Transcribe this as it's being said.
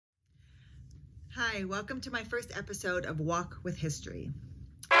Hi, welcome to my first episode of Walk with History.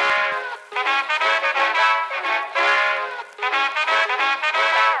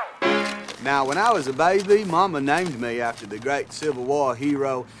 Now, when I was a baby, Mama named me after the great Civil War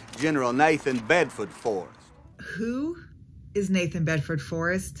hero, General Nathan Bedford Forrest. Who is Nathan Bedford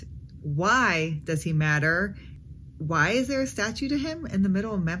Forrest? Why does he matter? Why is there a statue to him in the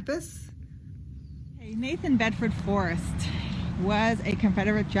middle of Memphis? Hey, Nathan Bedford Forrest was a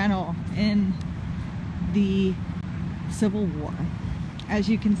Confederate general in the Civil War. As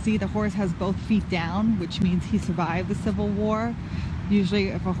you can see, the horse has both feet down, which means he survived the Civil War. Usually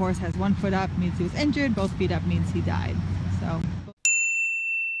if a horse has one foot up, it means he was injured, both feet up means he died. So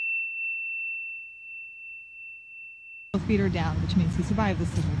both feet are down, which means he survived the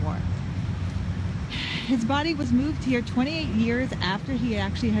Civil War. His body was moved here 28 years after he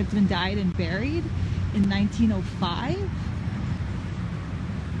actually had been died and buried in 1905.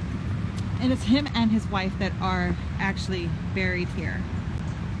 And it's him and his wife that are actually buried here.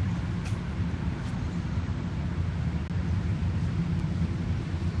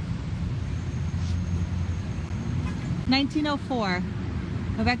 In 1904,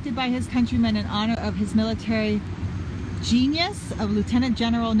 elected by his countrymen in honor of his military genius of Lieutenant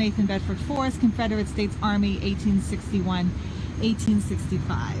General Nathan Bedford Forrest, Confederate States Army,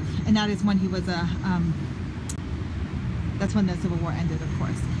 1861-1865. And that is when he was that's when the Civil War ended, of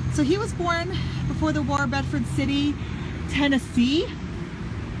course. So he was born before the war, Bedford City, Tennessee.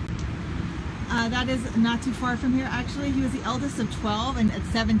 That is not too far from here, actually. He was the eldest of 12, and at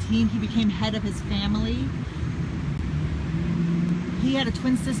 17, he became head of his family. He had a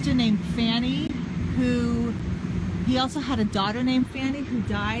twin sister named Fanny, he also had a daughter named Fanny who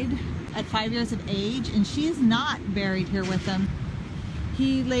died at 5 years of age, and she is not buried here with him.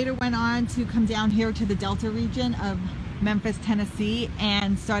 He later went on to come down here to the Delta region of Memphis, Tennessee,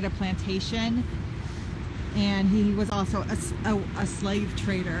 and start a plantation. And he was also a slave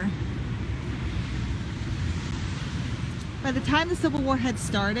trader. By the time the Civil War had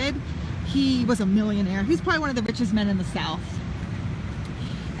started, he was a millionaire. He's probably one of the richest men in the South.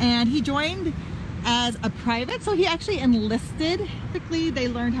 And he joined as a private, so he actually enlisted. Quickly, they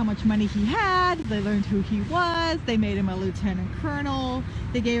learned how much money he had, they learned who he was, they made him a lieutenant colonel,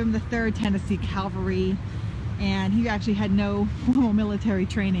 they gave him the 3rd Tennessee Cavalry, and he actually had no formal military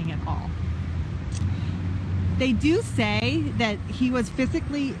training at all. They do say that he was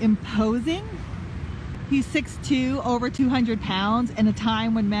physically imposing. He's 6'2", over 200 pounds, in a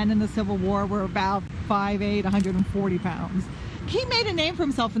time when men in the Civil War were about 5'8", 140 pounds. He made a name for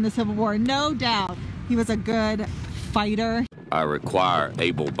himself in the Civil War, no doubt. He was a good fighter. I require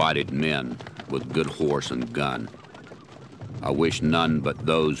able-bodied men with good horse and gun. I wish none but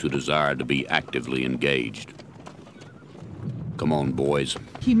those who desire to be actively engaged. Come on, boys.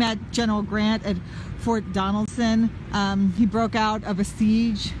 He met General Grant at Fort Donelson. He broke out of a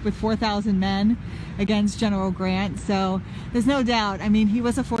siege with 4,000 men against General Grant, so there's no doubt. I mean, he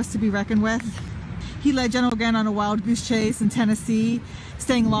was a force to be reckoned with. He led General Grant on a wild goose chase in Tennessee, never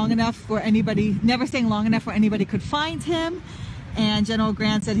staying long enough where anybody could find him. And General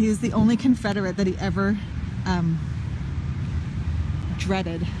Grant said he was the only Confederate that he ever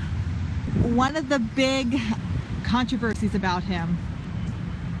dreaded. One of the big controversies about him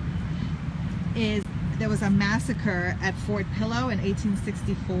is there was a massacre at Fort Pillow in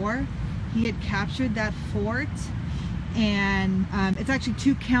 1864. He had captured that fort, and it's actually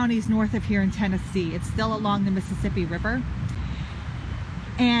 2 counties north of here in Tennessee. It's still along the Mississippi River.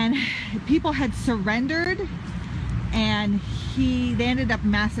 And people had surrendered, and they ended up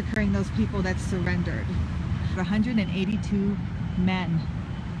massacring those people that surrendered. 182 men.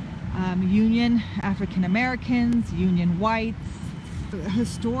 Union African Americans, Union whites. A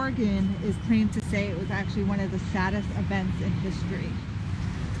historian is claimed to say it was actually one of the saddest events in history.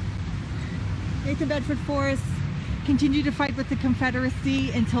 Nathan Bedford Forrest continued to fight with the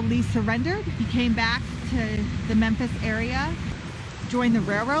Confederacy until Lee surrendered. He came back to the Memphis area, joined the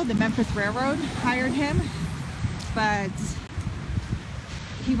railroad. The Memphis Railroad hired him, but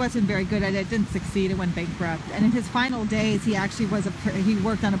he wasn't very good at it, didn't succeed, it went bankrupt. And in his final days, he actually he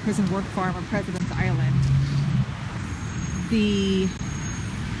worked on a prison work farm on President's Island. The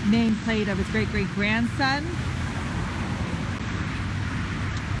nameplate of his great-great-grandson.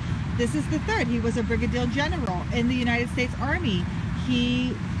 This is the 3rd. He was a brigadier general in the United States Army.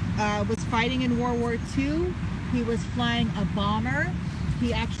 He was fighting in World War II. He was flying a bomber.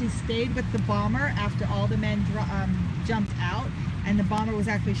 He actually stayed with the bomber after all the men jumped out, and the bomber was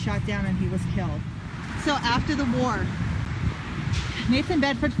actually shot down and he was killed. So after the war, Nathan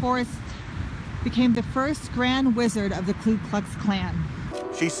Bedford Forrest became the first Grand Wizard of the Ku Klux Klan.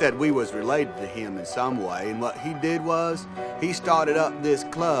 She said we was related to him in some way, and what he did was he started up this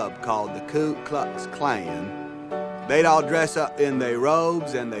club called the Ku Klux Klan. They'd all dress up in their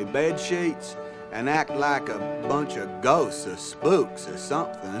robes and their bed sheets and act like a bunch of ghosts or spooks or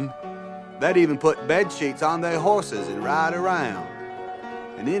something. They'd even put bed sheets on their horses and ride around.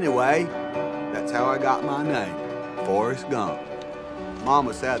 And anyway, that's how I got my name, Forrest Gump.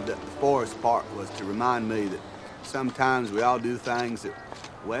 Mama said that the Forrest part was to remind me that sometimes we all do things that,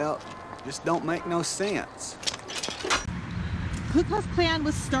 well, just don't make no sense. Ku Klux Klan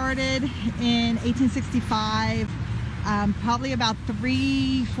was started in 1865, probably about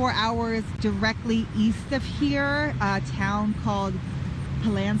 3-4 hours directly east of here, a town called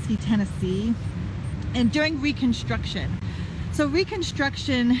Pulaski, Tennessee, and during Reconstruction. So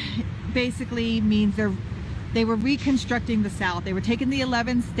Reconstruction basically means they were reconstructing the South. They were taking the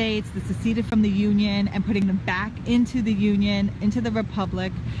 11 states that seceded from the Union and putting them back into the Union, into the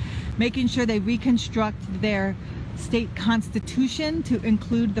Republic, making sure they reconstruct their state constitution to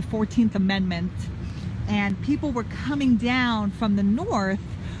include the 14th Amendment. And people were coming down from the North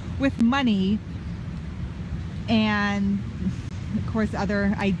with money and, of course,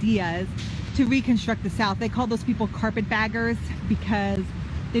 other ideas to reconstruct the South. They called those people carpetbaggers because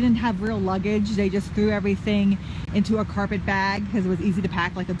they didn't have real luggage. They just threw everything into a carpet bag because it was easy to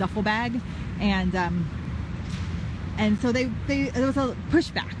pack, like a duffel bag. And so there was a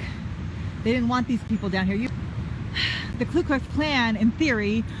pushback. They didn't want these people down here. The Ku Klux Klan, in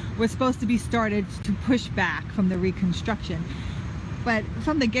theory, was supposed to be started to push back from the Reconstruction. But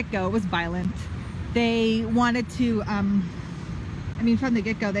from the get-go, it was violent. They wanted to, from the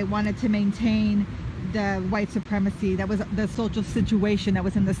get-go, they wanted to maintain the white supremacy. That was the social situation that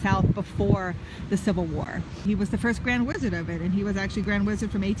was in the South before the Civil War. He was the first Grand Wizard of it, and he was actually Grand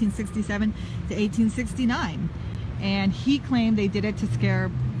Wizard from 1867 to 1869. And he claimed they did it to scare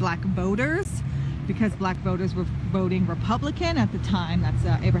black voters because black voters were voting Republican at the time. That's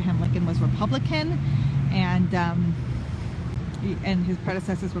Abraham Lincoln was Republican, and his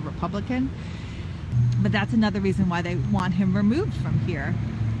predecessors were Republican. But that's another reason why they want him removed from here.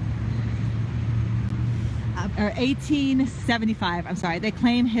 1875, I'm sorry, they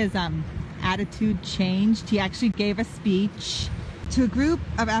claim his attitude changed. He actually gave a speech to a group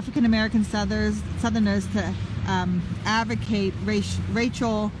of African American Southerners to advocate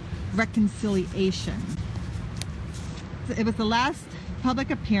racial reconciliation. It was the last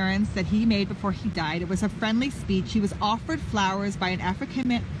public appearance that he made before he died. It was a friendly speech. He was offered flowers by an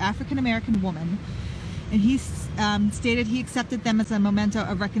African American woman, and he stated he accepted them as a memento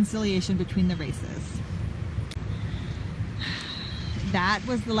of reconciliation between the races. That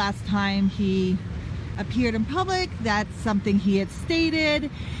was the last time he appeared in public. That's something he had stated.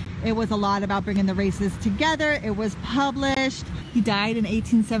 It was a lot about bringing the races together. It was published. He died in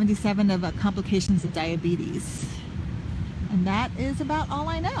 1877 of complications of diabetes. And that is about all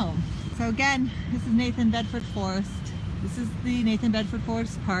I know. So again, this is Nathan Bedford Forrest. This is the Nathan Bedford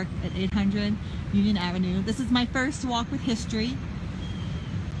Forrest Park at 800 Union Avenue. This is my first walk with history.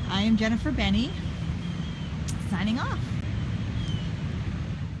 I am Jennifer Benny, signing off.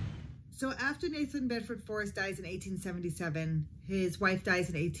 So after Nathan Bedford Forrest dies in 1877, his wife dies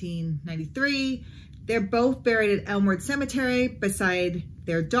in 1893. They're both buried at Elmwood Cemetery beside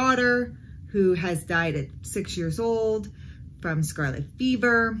their daughter, who has died at 6 years old from scarlet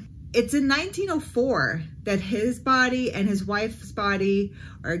fever. It's in 1904 that his body and his wife's body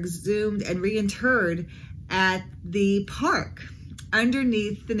are exhumed and reinterred at the park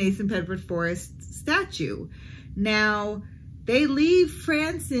underneath the Nathan Bedford Forrest statue. Now, they leave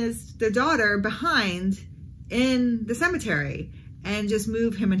Frances, the daughter, behind in the cemetery and just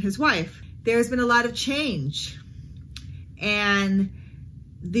move him and his wife. There's been a lot of change, and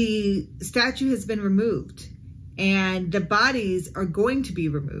the statue has been removed, and the bodies are going to be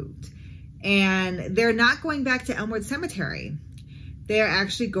removed. And they're not going back to Elmwood Cemetery. They're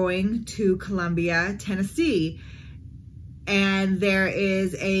actually going to Columbia, Tennessee. And there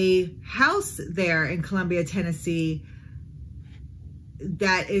is a house there in Columbia, Tennessee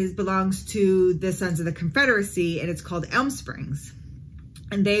that belongs to the Sons of the Confederacy, and it's called Elm Springs.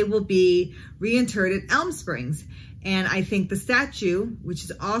 And they will be reinterred at Elm Springs. And I think the statue, which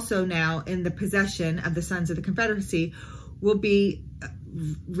is also now in the possession of the Sons of the Confederacy, will be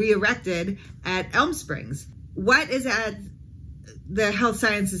re-erected at Elm Springs. What is at the Health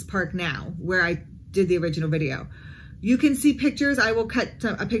Sciences Park now, where I did the original video? You can see pictures. I will cut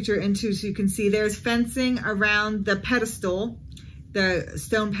a picture into so you can see there's fencing around the pedestal, the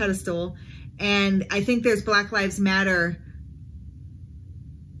stone pedestal, and I think there's Black Lives Matter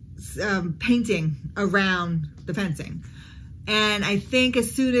painting around the fencing. And I think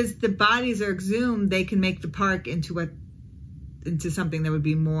as soon as the bodies are exhumed, they can make the park into something that would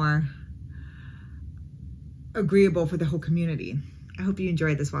be more agreeable for the whole community. I hope you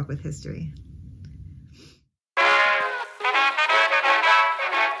enjoyed this walk with history.